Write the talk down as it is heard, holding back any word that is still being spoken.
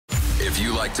If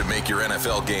you like to make your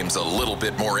NFL games a little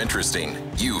bit more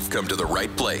interesting, you've come to the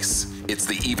right place. It's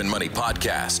the Even Money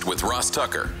Podcast with Ross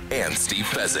Tucker and Steve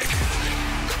Fezzik.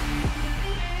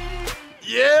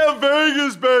 Yeah,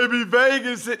 Vegas, baby,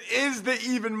 Vegas. It is the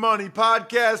Even Money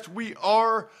Podcast. We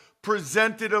are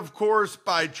presented, of course,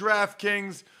 by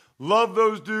DraftKings. Love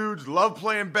those dudes. Love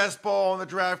playing best ball on the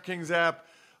DraftKings app.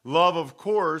 Love, of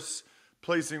course,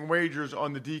 placing wagers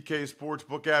on the DK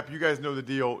Sportsbook app. You guys know the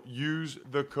deal. Use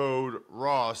the code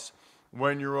ROSS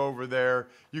when you're over there.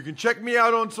 You can check me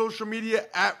out on social media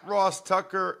at Ross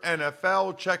Tucker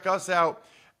NFL. Check us out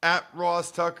at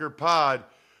Ross Tucker Pod.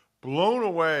 Blown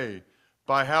away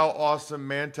by how awesome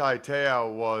Manti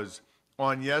Te'o was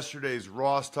on yesterday's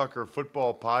Ross Tucker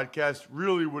Football Podcast.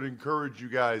 Really would encourage you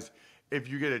guys, if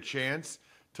you get a chance,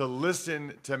 to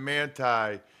listen to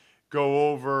Manti go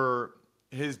over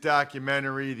his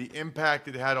documentary, the impact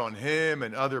it had on him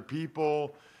and other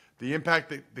people, the impact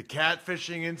that the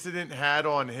catfishing incident had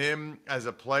on him as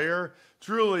a player. It's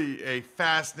really a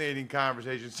fascinating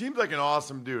conversation. Seems like an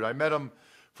awesome dude. I met him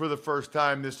for the first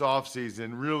time this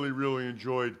offseason. Really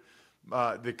enjoyed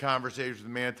the conversation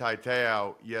with Manti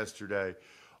Te'o yesterday.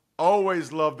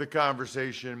 Always love the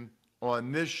conversation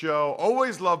on this show.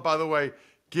 Always love, by the way,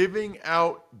 giving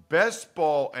out best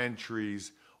ball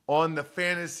entries on the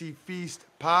Fantasy Feast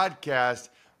podcast.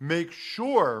 Make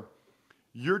sure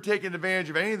you're taking advantage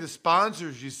of any of the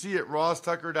sponsors you see at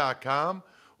rosstucker.com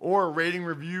or rating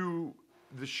review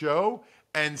the show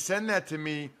and send that to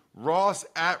me, ross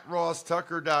at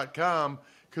rosstucker.com,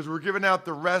 because we're giving out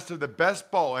the rest of the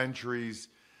best ball entries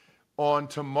on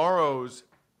tomorrow's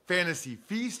Fantasy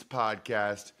Feast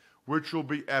podcast, which will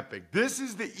be epic. This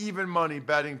is the Even Money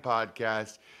Betting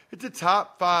Podcast. It's a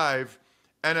top 5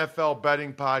 NFL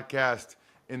betting podcast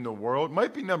in the world.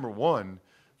 Might be number 1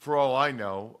 for all I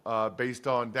know, based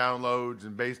on downloads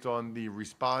and based on the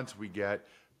response we get.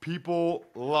 People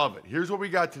love it. Here's what we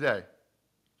got today.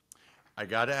 I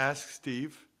got to ask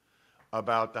Steve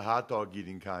about the hot dog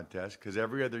eating contest, because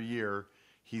every other year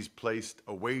he's placed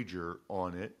a wager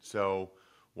on it. So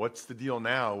what's the deal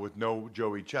now with no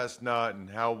Joey Chestnut,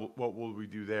 and what will we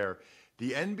do there?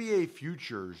 The NBA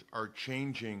futures are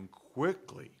changing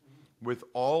quickly with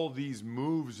all these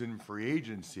moves in free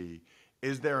agency.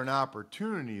 Is there an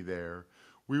opportunity there?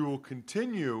 We will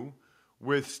continue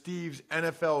with Steve's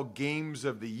NFL games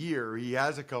of the year. He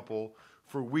has a couple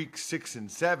for weeks 6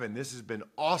 and 7. This has been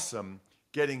awesome,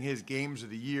 getting his games of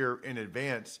the year in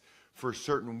advance for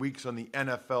certain weeks on the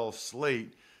NFL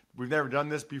slate. We've never done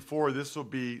this before. This will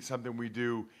be something we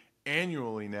do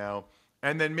annually now.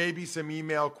 And then maybe some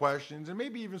email questions and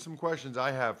maybe even some questions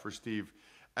I have for Steve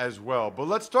as well. But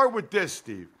let's start with this,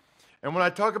 Steve. And when I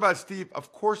talk about Steve,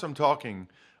 of course I'm talking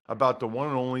about the one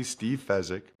and only Steve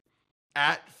Fezzik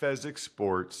at Fezzik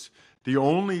Sports, the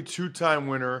only 2-time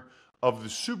winner of the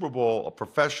Super Bowl of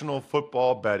professional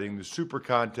football betting, the Super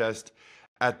Contest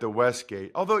at the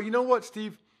Westgate. Although, you know what,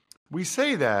 Steve? We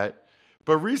say that,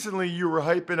 but recently you were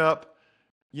hyping up,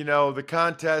 the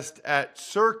contest at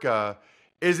Circa.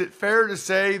 Is it fair to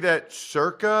say that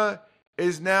Circa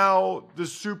is now the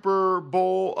Super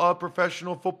Bowl of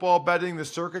professional football betting, the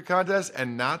Circa contest,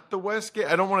 and not the Westgate?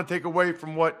 I don't want to take away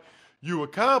from what you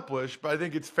accomplished, but I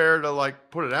think it's fair to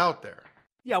put it out there.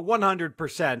 Yeah,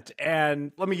 100%.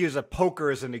 And let me use a poker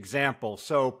as an example.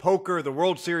 So poker, the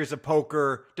World Series of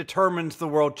Poker, determines the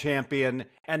world champion,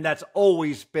 and that's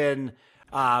always been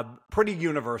pretty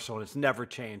universal, and it's never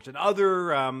changed. And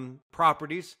other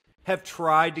properties have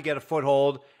tried to get a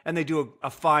foothold, and they do a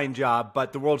fine job,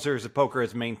 but the World Series of Poker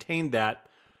has maintained that.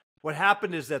 What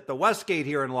happened is that the Westgate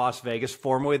here in Las Vegas,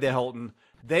 formerly the Hilton,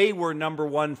 they were number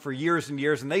 1 for years and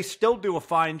years, and they still do a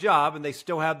fine job, and they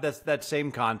still have that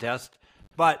same contest.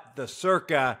 But the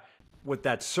Circa, with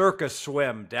that Circa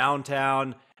swim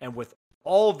downtown, and with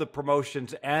all of the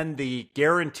promotions and the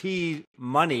guarantee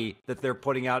money that they're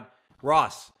putting out,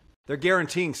 Ross, they're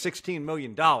guaranteeing $16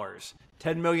 million.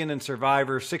 $10 million in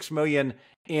Survivor, $6 million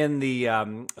in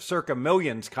the Circa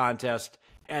Millions contest,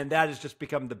 and that has just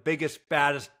become the biggest,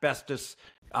 baddest, bestest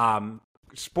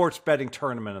sports betting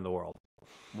tournament in the world.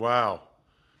 Wow.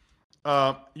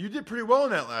 You did pretty well in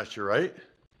that last year, right?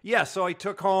 Yeah, so I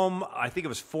took home, I think it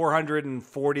was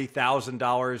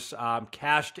 $440,000,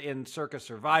 cashed in Circa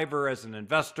Survivor as an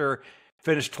investor,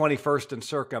 finished 21st in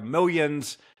Circa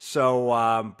Millions,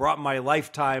 so brought my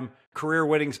lifetime career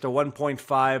winnings to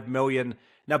 $1.5 million.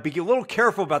 Now, be a little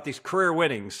careful about these career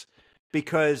winnings,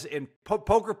 because in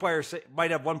poker players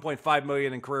might have $1.5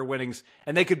 million in career winnings,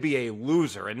 and they could be a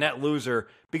loser, a net loser,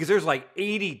 because there's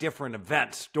 80 different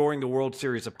events during the World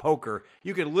Series of Poker.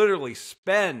 You could literally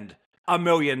spend $1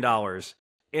 million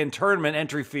in tournament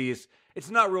entry fees it's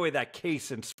not really that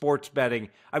case in sports betting.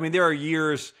 I mean, there are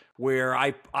years where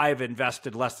I've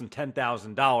invested less than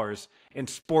 $10,000 in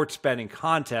sports betting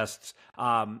contests.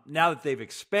 Now that they've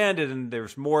expanded and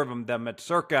there's more of them at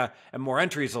Circa and more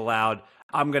entries allowed,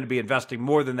 I'm going to be investing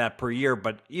more than that per year.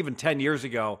 But even 10 years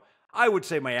ago, I would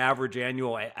say my average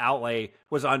annual outlay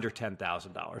was under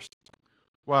 $10,000.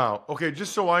 Wow. Okay,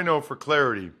 just so I know for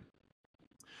clarity,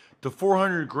 the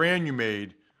 400 grand you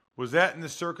made, was that in the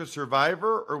Circa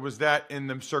Survivor or was that in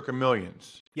the Circa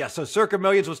Millions? Yeah, so Circa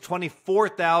Millions was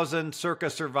 24,000, Circa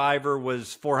Survivor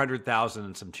was 400,000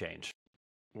 and some change.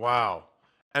 Wow.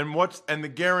 And the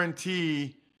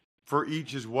guarantee for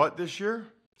each is what this year?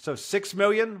 So 6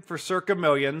 million for Circa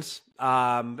Millions,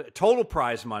 total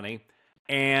prize money,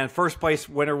 and first place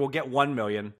winner will get 1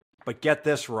 million. But get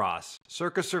this, Ross,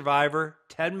 Circa Survivor,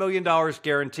 $10 million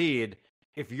guaranteed.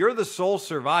 If you're the sole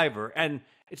survivor, and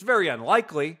it's very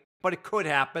unlikely, but it could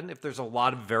happen if there's a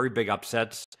lot of very big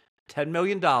upsets, $10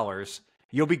 million,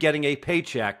 you'll be getting a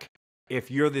paycheck if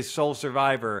you're the sole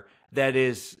survivor that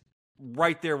is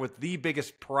right there with the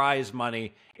biggest prize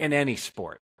money in any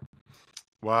sport.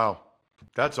 Wow.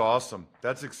 That's awesome.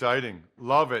 That's exciting.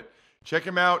 Love it. Check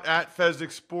him out at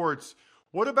Fezzik Sports.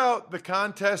 What about the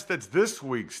contest that's this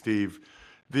week, Steve?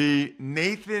 The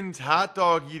Nathan's hot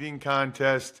dog eating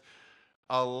contest.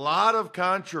 A lot of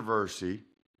controversy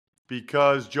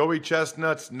because Joey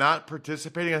Chestnut's not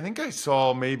participating. I think I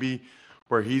saw maybe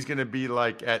where he's going to be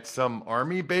like at some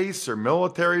army base or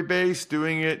military base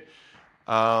doing it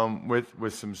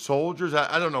with some soldiers.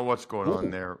 I don't know what's going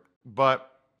on there, but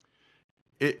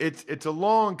it's a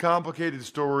long, complicated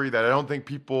story that I don't think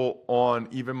people on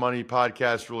Even Money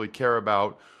podcasts really care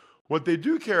about. What they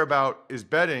do care about is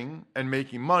betting and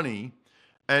making money.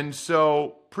 And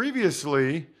so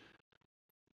previously,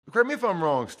 correct me if I'm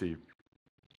wrong, Steve,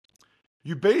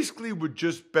 you basically would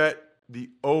just bet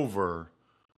the over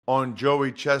on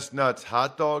Joey Chestnut's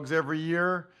hot dogs every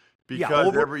year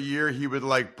because every year he would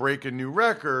like break a new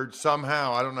record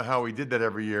somehow. I don't know how he did that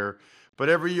every year, but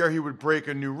every year he would break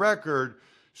a new record.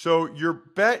 So your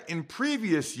bet in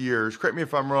previous years, correct me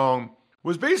if I'm wrong,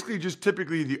 was basically just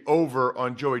typically the over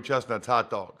on Joey Chestnut's hot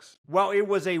dogs. Well, it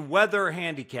was a weather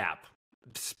handicap.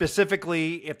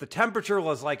 Specifically, if the temperature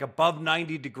was like above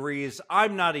 90 degrees,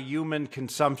 I'm not a human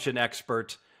consumption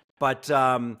expert, but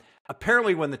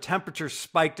apparently when the temperature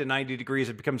spiked to 90 degrees,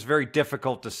 it becomes very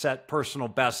difficult to set personal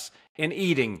bests in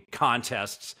eating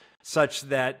contests, such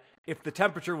that if the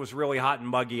temperature was really hot and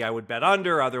muggy, I would bet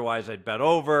under, otherwise I'd bet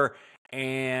over.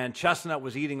 And Chestnut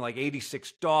was eating like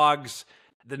 86 dogs.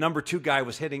 The number 2 guy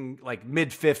was hitting like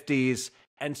mid-50s.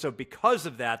 And so because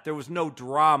of that, there was no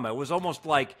drama. It was almost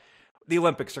like the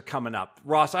Olympics are coming up.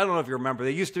 Ross, I don't know if you remember,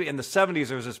 they used to be in the 70s,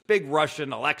 there was this big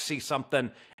Russian, Alexei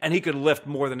something, and he could lift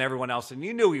more than everyone else, and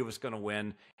you knew he was going to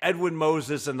win. Edwin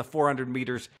Moses in the 400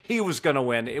 meters, he was going to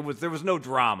win. There was no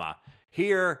drama.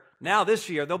 Here, now this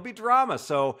year, there'll be drama.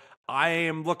 So I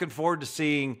am looking forward to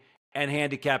seeing and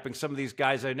handicapping some of these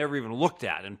guys I never even looked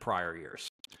at in prior years.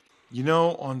 You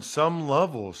know, on some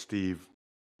level, Steve,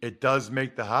 it does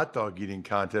make the hot dog eating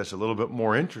contest a little bit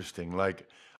more interesting. Like,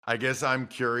 I guess I'm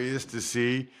curious to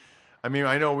see. I mean,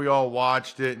 I know we all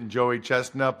watched it and Joey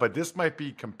Chestnut, but this might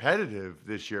be competitive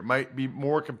this year. It might be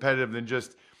more competitive than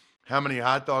just how many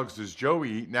hot dogs does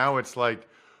Joey eat. Now it's like,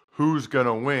 who's going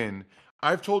to win?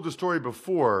 I've told the story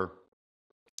before.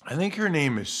 I think her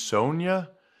name is Sonia.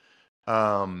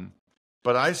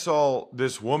 But I saw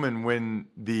this woman win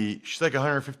she's like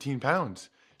 115 pounds.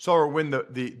 Saw her win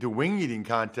the wing eating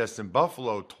contest in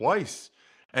Buffalo twice.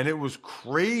 And it was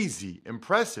crazy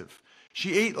impressive.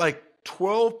 She ate like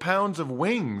 12 pounds of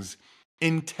wings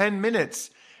in 10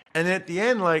 minutes. And at the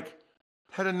end, like,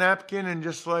 had a napkin and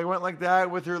just like went like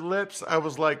that with her lips. I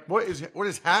was like, what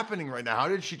is happening right now? How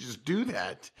did she just do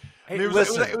that? Hey, it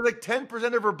was like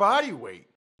 10% of her body weight.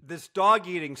 This dog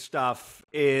eating stuff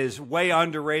is way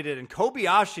underrated. And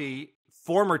Kobayashi,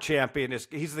 former champion,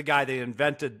 he's the guy that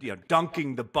invented,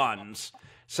 dunking the buns.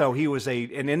 So he was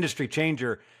an industry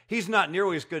changer. He's not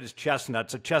nearly as good as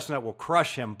Chestnut, so Chestnut will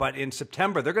crush him. But in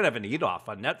September, they're going to have an eat-off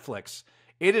on Netflix.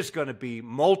 It is going to be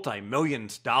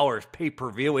multi-millions dollars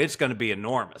pay-per-view. It's going to be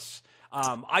enormous.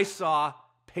 I saw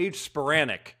Paige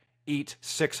Spiranek eat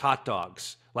 6 hot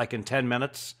dogs, like in 10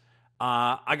 minutes.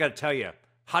 I got to tell you,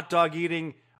 hot dog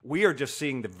eating, we are just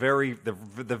seeing the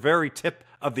very tip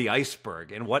of the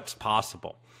iceberg and what's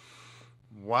possible.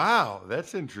 Wow,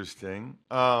 that's interesting.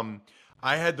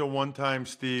 I had the one time,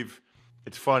 Steve,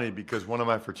 it's funny because one of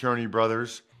my fraternity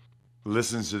brothers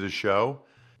listens to the show,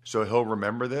 so he'll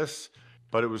remember this,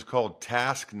 but it was called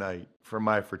Task Night for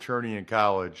my fraternity in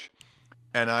college,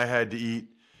 and I had to eat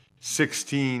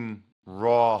 16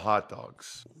 raw hot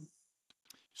dogs.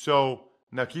 So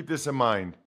now keep this in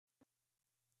mind.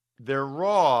 They're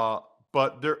raw,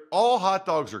 but all hot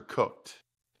dogs are cooked.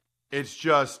 It's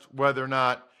just whether or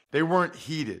not they weren't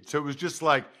heated. So it was just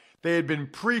like they had been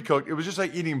pre-cooked. It was just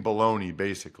like eating bologna,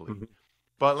 basically. Mm-hmm.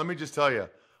 But let me just tell you,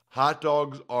 hot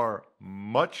dogs are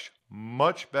much,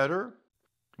 much better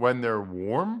when they're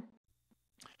warm.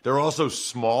 They're also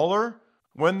smaller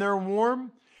when they're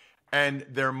warm. And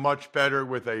they're much better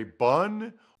with a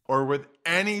bun or with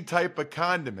any type of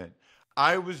condiment.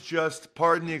 I was just,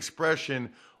 pardon the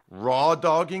expression, raw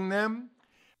dogging them.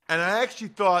 And I actually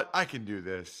thought, I can do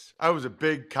this. I was a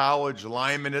big college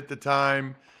lineman at the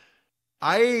time.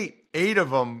 I ate 8 of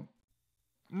them,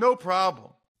 no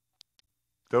problem.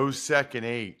 Those second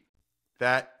 8,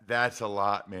 that's a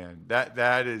lot, man. That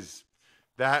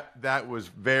was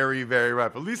very, very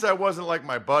rough. At least I wasn't like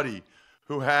my buddy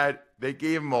who they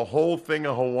gave him a whole thing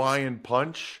of Hawaiian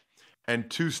punch and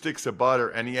 2 sticks of butter,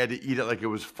 and he had to eat it like it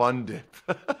was Fun Dip.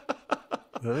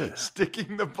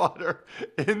 Sticking the butter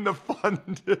in the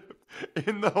Fun Dip,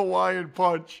 in the Hawaiian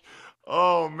punch.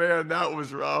 Oh, man, that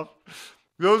was rough.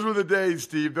 Those were the days,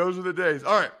 Steve. Those were the days.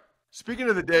 All right, speaking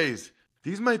of the days,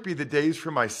 these might be the days for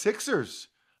my Sixers.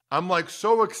 I'm like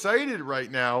so excited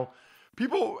right now.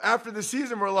 People after the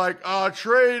season were like,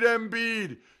 trade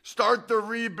Embiid, start the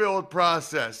rebuild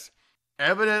process.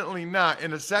 Evidently not.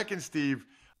 In a second, Steve,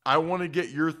 I want to get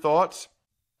your thoughts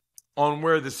on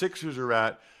where the Sixers are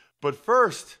at. But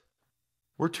first,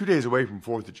 we're 2 days away from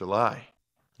 4th of July.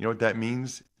 You know what that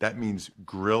means? That means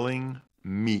grilling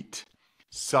meat.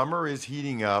 Summer is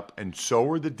heating up, and so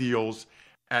are the deals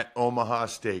at Omaha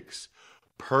Steaks.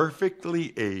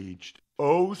 Perfectly aged,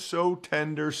 oh so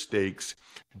tender steaks,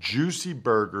 juicy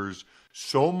burgers,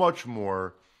 so much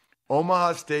more.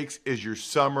 Omaha Steaks is your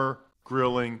summer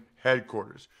grilling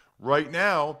headquarters. Right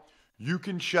now, you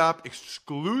can shop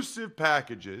exclusive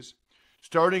packages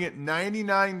starting at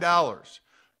 $99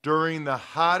 during the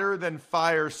Hotter Than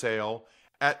Fire sale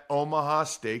at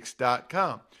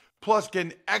omahasteaks.com. Plus, get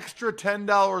an extra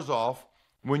 $10 off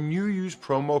when you use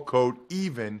promo code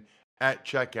EVEN at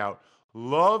checkout.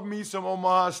 Love me some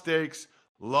Omaha Steaks.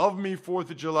 Love me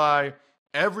 4th of July.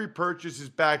 Every purchase is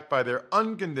backed by their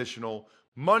unconditional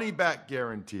money-back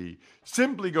guarantee.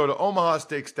 Simply go to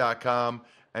omahasteaks.com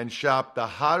and shop the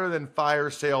Hotter Than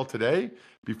Fire sale today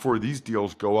before these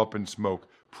deals go up in smoke.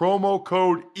 Promo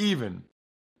code EVEN.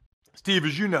 Steve,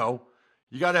 as you know,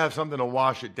 you got to have something to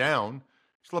wash it down.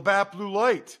 It's Labatt Blue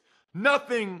Light.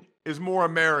 Nothing is more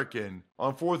American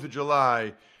on 4th of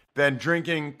July than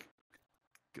drinking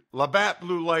Labatt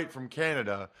Blue Light from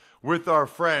Canada with our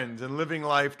friends and living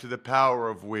life to the power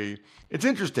of we. It's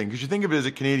interesting because you think of it as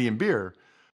a Canadian beer,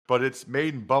 but it's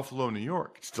made in Buffalo, New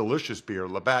York. It's delicious beer.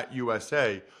 Labatt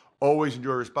USA. Always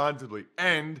enjoy responsibly.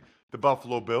 And the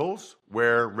Buffalo Bills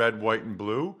wear red, white, and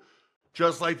blue.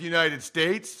 Just like the United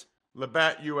States,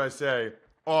 Labatt USA.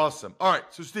 Awesome. All right,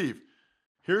 so Steve,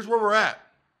 here's where we're at.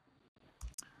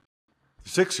 The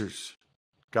Sixers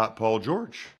got Paul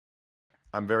George.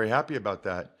 I'm very happy about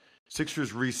that.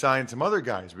 Sixers re-signed some other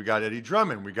guys. We got Eddie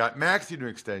Drummond. We got Maxey to an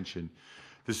extension.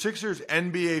 The Sixers'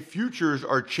 NBA futures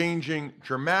are changing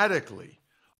dramatically.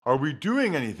 Are we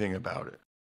doing anything about it?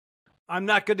 I'm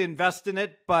not going to invest in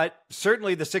it, but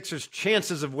certainly the Sixers'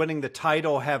 chances of winning the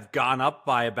title have gone up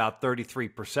by about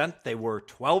 33%. They were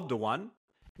 12-1.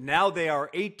 Now they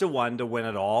are 8-1 to win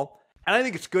it all. And I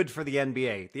think it's good for the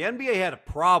NBA. The NBA had a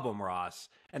problem, Ross,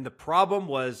 and the problem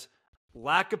was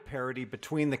lack of parity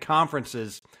between the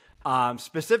conferences.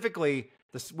 Specifically,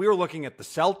 we were looking at the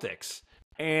Celtics,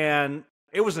 and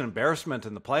it was an embarrassment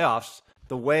in the playoffs.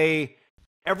 The way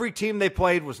every team they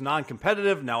played was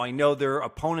non-competitive. Now, I know their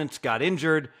opponents got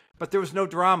injured, but there was no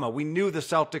drama. We knew the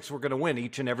Celtics were going to win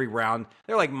each and every round.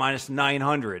 They're like minus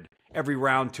 900 every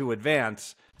round to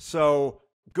advance. So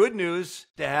good news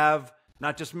to have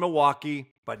not just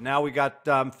Milwaukee, but now we got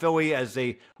Philly as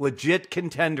a legit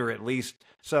contender at least.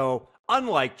 So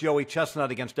unlike Joey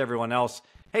Chestnut against everyone else,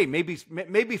 hey, maybe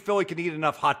Philly can eat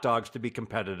enough hot dogs to be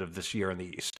competitive this year in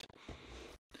the East.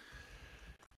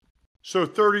 So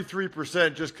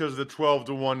 33% just because of the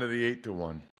 12-1 to the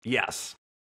 8-1. Yes.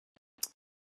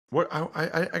 What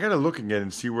I got to look again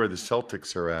and see where the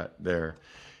Celtics are at there.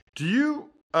 Do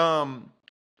you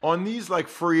on these like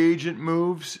free agent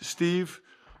moves, Steve?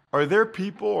 Are there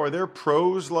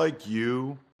pros like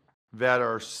you that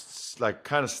are like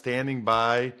kind of standing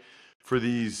by for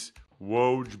these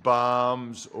Woj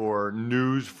bombs or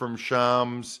news from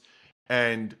Shams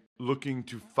and looking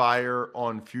to fire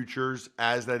on futures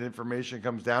as that information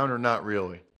comes down, or not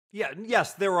really? Yeah,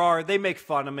 yes, there are. They make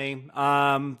fun of me.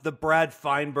 The Brad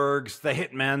Feinbergs, the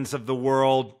Hitmans of the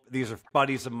world, these are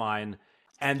buddies of mine,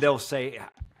 and they'll say,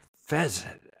 Fez,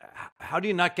 how do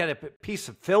you not get a piece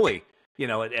of Philly? You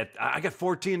know, I got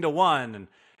 14-1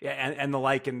 and the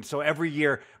like. And so every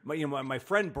year, my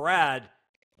friend Brad,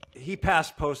 he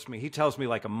pass posts me. He tells me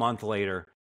like a month later.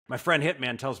 My friend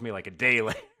Hitman tells me like a day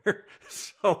later.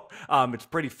 So it's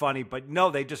pretty funny. But no,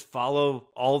 they just follow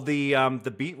all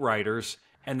the beat writers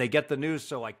and they get the news.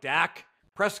 So like Dak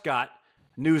Prescott,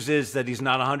 news is that he's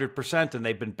not 100%, and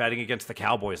they've been betting against the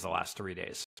Cowboys the last 3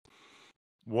 days.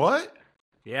 What?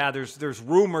 Yeah, there's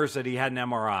rumors that he had an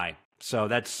MRI. So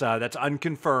that's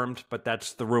unconfirmed, but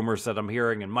that's the rumors that I'm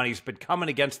hearing. And money's been coming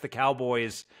against the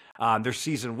Cowboys. Their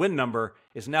season win number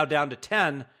is now down to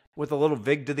 10 with a little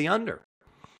vig to the under.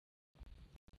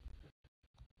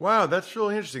 Wow, that's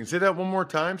really interesting. Say that one more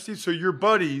time, Steve. So your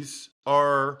buddies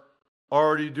are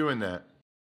already doing that.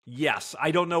 Yes,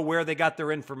 I don't know where they got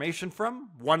their information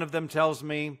from. One of them tells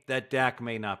me that Dak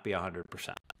may not be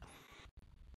 100%.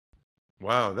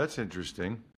 Wow, that's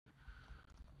interesting.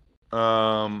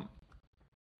 All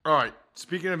right,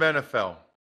 speaking of NFL,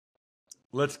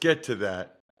 let's get to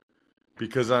that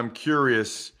because I'm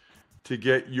curious to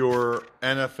get your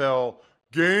NFL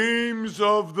games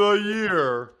of the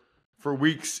year for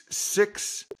weeks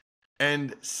 6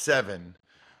 and 7,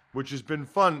 which has been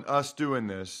fun, us doing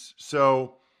this.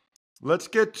 So let's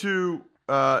get to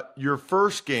your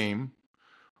first game,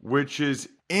 which is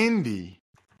Indy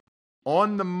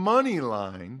on the money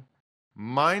line,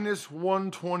 minus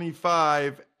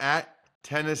 125 at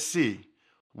Tennessee.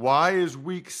 Why is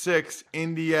week 6,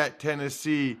 Indy at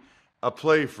Tennessee, a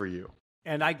play for you?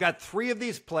 And I got 3 of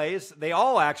these plays. They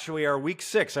all actually are week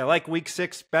 6. I like week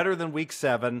 6 better than week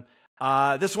 7.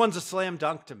 This one's a slam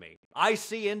dunk to me. I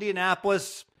see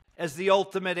Indianapolis as the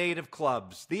ultimate 8 of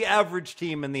clubs, the average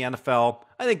team in the NFL.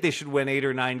 I think they should win 8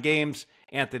 or 9 games.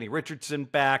 Anthony Richardson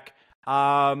back.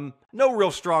 No real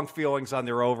strong feelings on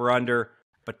their over-under.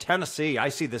 But Tennessee, I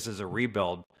see this as a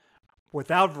rebuild.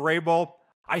 Without Vrabel,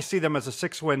 I see them as a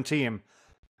 6-win team.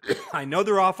 I know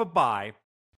they're off a bye,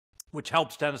 which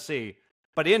helps Tennessee.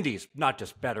 But Indy's not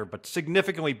just better, but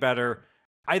significantly better.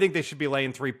 I think they should be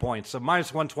laying 3 points. So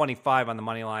minus 125 on the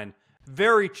money line.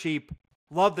 Very cheap.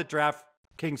 Love that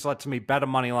DraftKings lets me bet a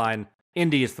money line.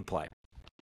 Indy is the play.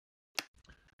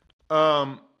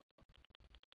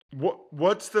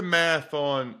 What's the math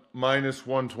on minus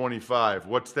 125?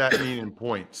 What's that mean in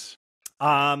points?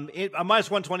 A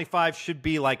minus 125 should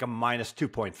be like a minus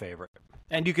 2-point favorite.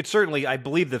 And you could certainly, I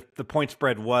believe that the point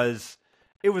spread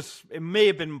it may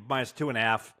have been minus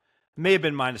 2.5, may have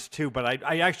been minus 2, but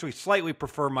I actually slightly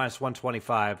prefer minus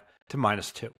 125 to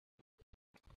minus 2.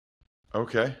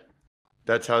 Okay.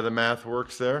 That's how the math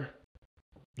works there?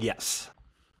 Yes.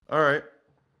 All right.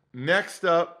 Next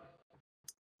up,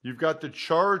 you've got the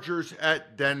Chargers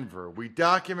at Denver. We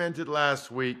documented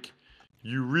last week,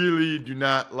 you really do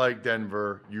not like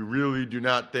Denver. You really do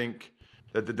not think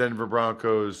that the Denver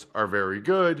Broncos are very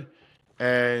good.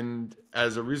 And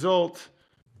as a result,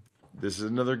 this is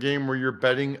another game where you're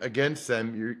betting against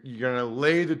them. You're going to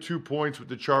lay the 2 points with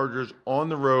the Chargers on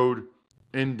the road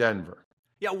in Denver.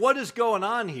 Yeah, what is going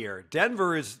on here?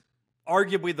 Denver is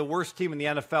arguably the worst team in the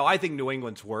NFL. I think New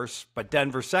England's worse, but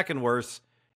Denver's second worst.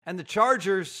 And the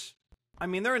Chargers, I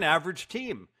mean, they're an average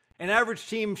team. An average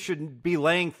team should be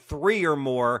laying 3 or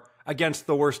more against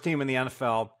the worst team in the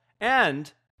NFL.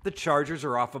 And the Chargers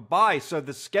are off a bye, so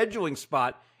the scheduling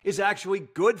spot is actually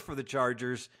good for the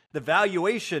Chargers. The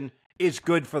valuation is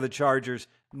good for the Chargers.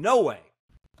 No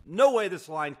way this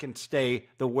line can stay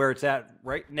where it's at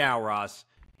right now, Ross.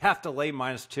 Have to lay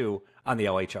minus 2 on the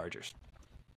LA Chargers.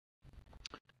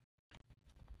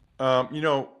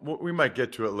 We might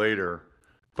get to it later,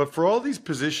 but for all these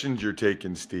positions you're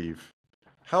taking, Steve,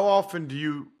 how often do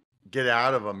you get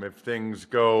out of them if things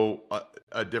go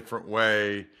a different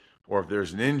way, or if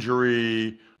there's an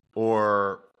injury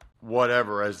or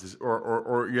whatever,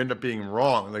 or you end up being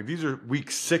wrong? Like, these are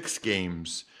week 6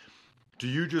 games. Do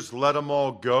you just let them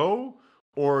all go,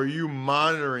 or are you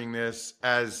monitoring this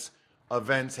as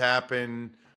events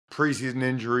happen, preseason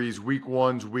injuries, week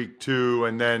 1's week 2,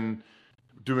 and then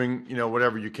doing,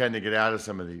 whatever you can to get out of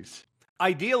some of these?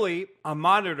 Ideally, I'm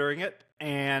monitoring it,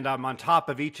 and I'm on top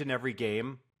of each and every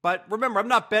game. But remember, I'm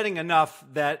not betting enough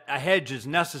that a hedge is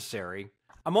necessary.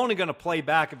 I'm only going to play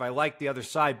back if I like the other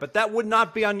side, but that would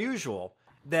not be unusual,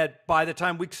 that by the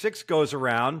time week 6 goes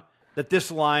around, that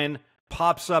this line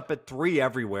pops up at 3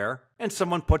 everywhere, and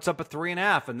someone puts up a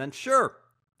 3.5, and then sure,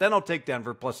 Then I'll take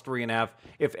Denver plus 3.5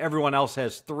 if everyone else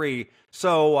has 3.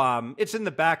 So it's in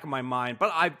the back of my mind.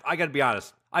 But I got to be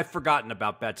honest, I've forgotten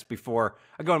about bets before.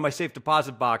 I go in my safe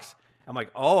deposit box. I'm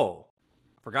like, oh,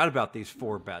 forgot about these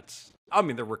 4 bets. I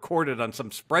mean, they're recorded on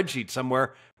some spreadsheet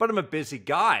somewhere, but I'm a busy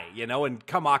guy, and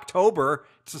come October,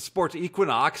 it's the sports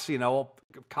equinox,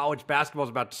 college basketball is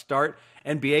about to start.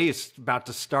 NBA is about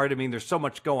to start. I mean, there's so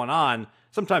much going on.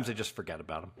 Sometimes I just forget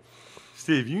about them.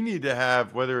 Steve, you need to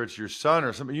have, whether it's your son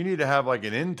or something, you need to have like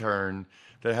an intern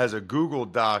that has a Google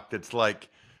Doc that's like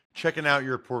checking out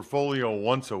your portfolio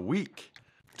once a week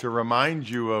to remind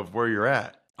you of where you're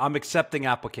at. I'm accepting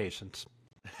applications.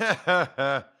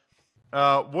 What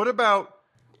about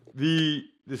the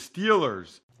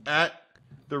Steelers at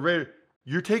the Raiders?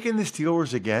 You're taking the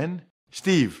Steelers again?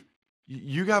 Steve,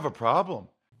 you have a problem.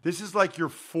 This is like your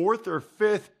 4th or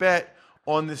 5th bet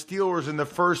on the Steelers in the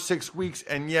first 6 weeks,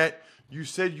 and yet you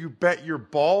said you bet your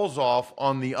balls off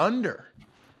on the under.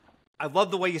 I love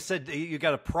the way you said you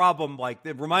got a problem. Like,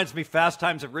 it reminds me Fast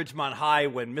Times at Ridgemont High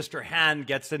when Mr. Han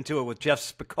gets into it with Jeff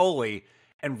Spicoli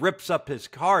and rips up his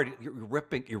card.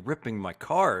 You're ripping my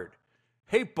card.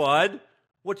 Hey, bud,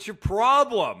 what's your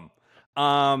problem?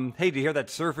 Hey, did you hear that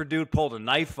surfer dude pulled a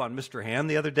knife on Mr. Han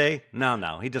the other day?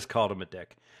 No, he just called him a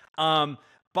dick.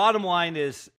 Bottom line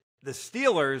is the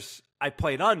Steelers, I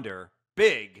played under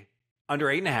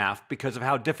 8.5 because of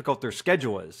how difficult their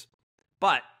schedule is.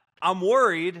 But I'm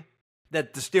worried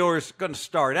that the Steelers are going to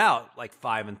start out like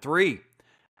 5-3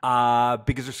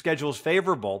 because their schedule is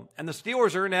favorable. And the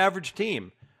Steelers are an average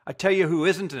team. I tell you who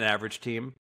isn't an average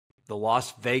team. The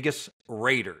Las Vegas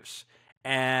Raiders.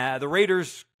 The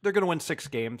Raiders, they're going to win 6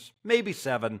 games, maybe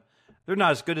 7. They're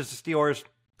not as good as the Steelers.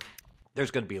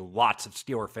 There's going to be lots of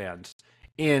Steeler fans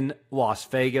in Las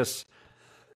Vegas.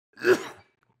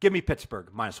 Give me Pittsburgh,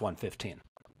 minus 115.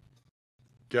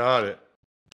 Got it.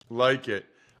 Like it.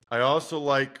 I also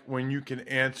like when you can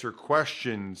answer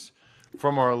questions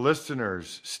from our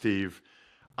listeners, Steve.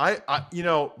 I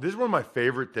this is one of my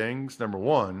favorite things, number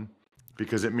one,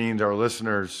 because it means our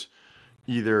listeners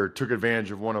either took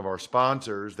advantage of one of our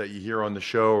sponsors that you hear on the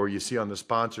show or you see on the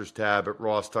sponsors tab at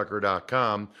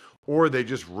rosstucker.com, or they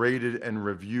just rated and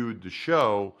reviewed the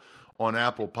show on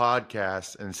Apple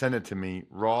Podcasts and sent it to me,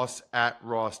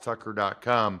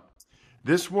 ross@rosstucker.com.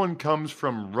 This one comes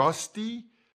from Rusty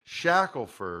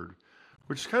Shackelford,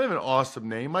 which is kind of an awesome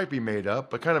name. Might be made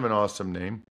up, but kind of an awesome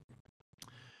name.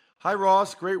 Hi,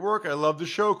 Ross. Great work. I love the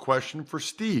show. Question for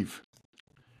Steve.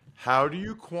 How do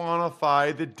you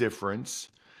quantify the difference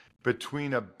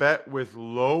between a bet with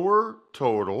lower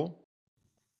total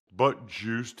but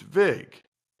juiced vig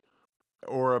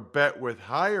or a bet with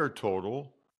higher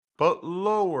total but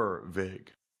lower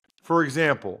vig? For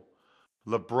example,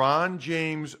 LeBron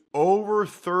James over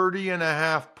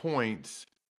 30.5 points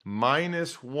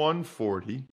minus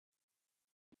 140.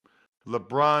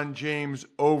 LeBron James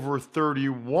over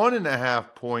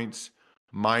 31.5 points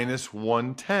minus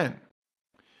 110.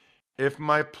 If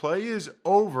my play is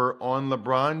over on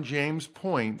LeBron James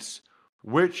points,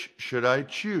 which should I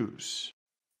choose?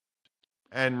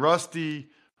 And Rusty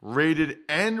rated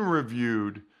and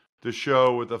reviewed the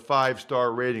show with a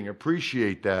 5-star rating.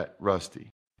 Appreciate that,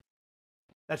 Rusty.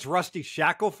 That's Rusty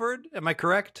Shackelford. Am I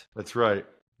correct? That's right.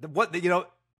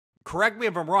 Correct me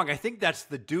if I'm wrong. I think that's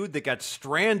the dude that got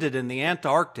stranded in the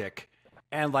Antarctic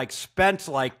and spent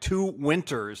 2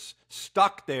 winters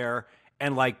stuck there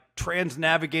and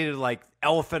trans-navigated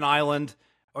Elephant Island,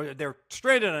 or they're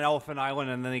stranded on Elephant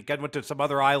Island, and then he went to some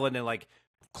other island and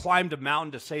climbed a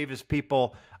mountain to save his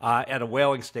people at a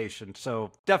whaling station.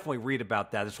 So definitely read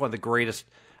about that. It's one of the greatest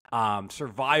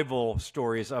survival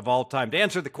stories of all time. To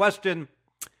answer the question,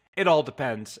 it all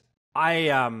depends.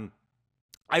 I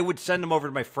would send them over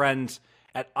to my friends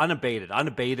at Unabated.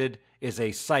 Unabated is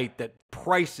a site that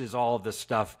prices all of this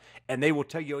stuff, and they will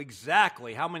tell you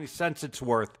exactly how many cents it's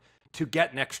worth to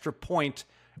get an extra point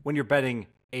when you're betting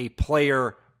a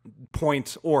player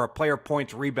points or a player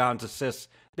points, rebounds, assists.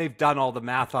 They've done all the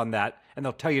math on that, and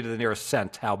they'll tell you to the nearest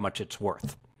cent how much it's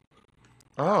worth.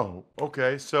 Oh,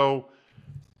 okay. So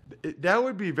that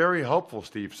would be very helpful,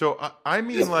 Steve. So I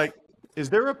mean, is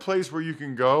there a place where you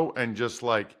can go and just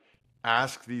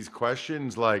ask these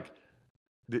questions,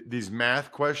 these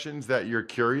math questions that you're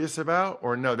curious about?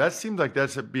 Or no, that seems like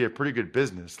that'd be a pretty good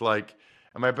business.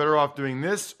 Am I better off doing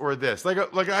this or this?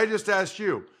 Like I just asked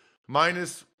you,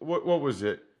 minus, what was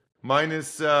it?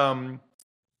 Minus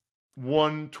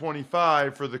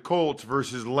 125 for the Colts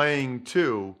versus laying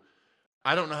 2.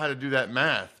 I don't know how to do that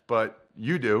math, but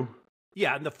you do.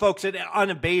 Yeah, and the folks at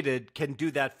Unabated can do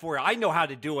that for you. I know how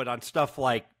to do it on stuff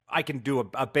I can do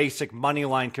a basic money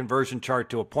line conversion chart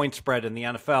to a point spread in the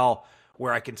NFL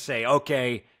where I can say,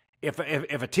 okay, if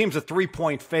a team's a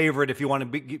 3-point favorite, if you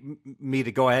want me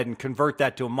to go ahead and convert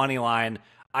that to a money line,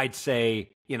 I'd say,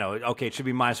 okay, it should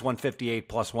be minus 158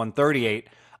 plus 138.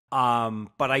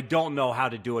 But I don't know how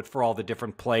to do it for all the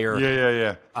different players.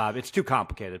 Yeah. It's too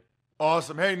complicated.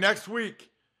 Awesome. Hey, next week,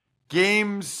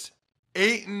 games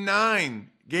 8 and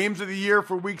 9. Games of the year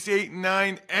for weeks 8 and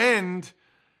 9. And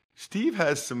Steve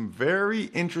has some very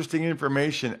interesting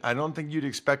information I don't think you'd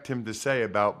expect him to say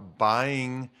about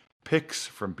buying picks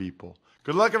from people.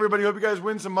 Good luck, everybody. Hope you guys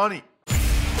win some money.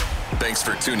 Thanks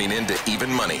for tuning in to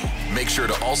Even Money. Make sure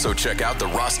to also check out the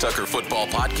Ross Tucker Football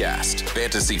Podcast,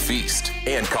 Fantasy Feast,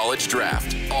 and College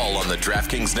Draft, all on the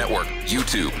DraftKings Network,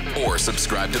 YouTube, or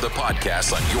subscribe to the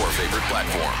podcast on your favorite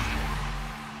platform.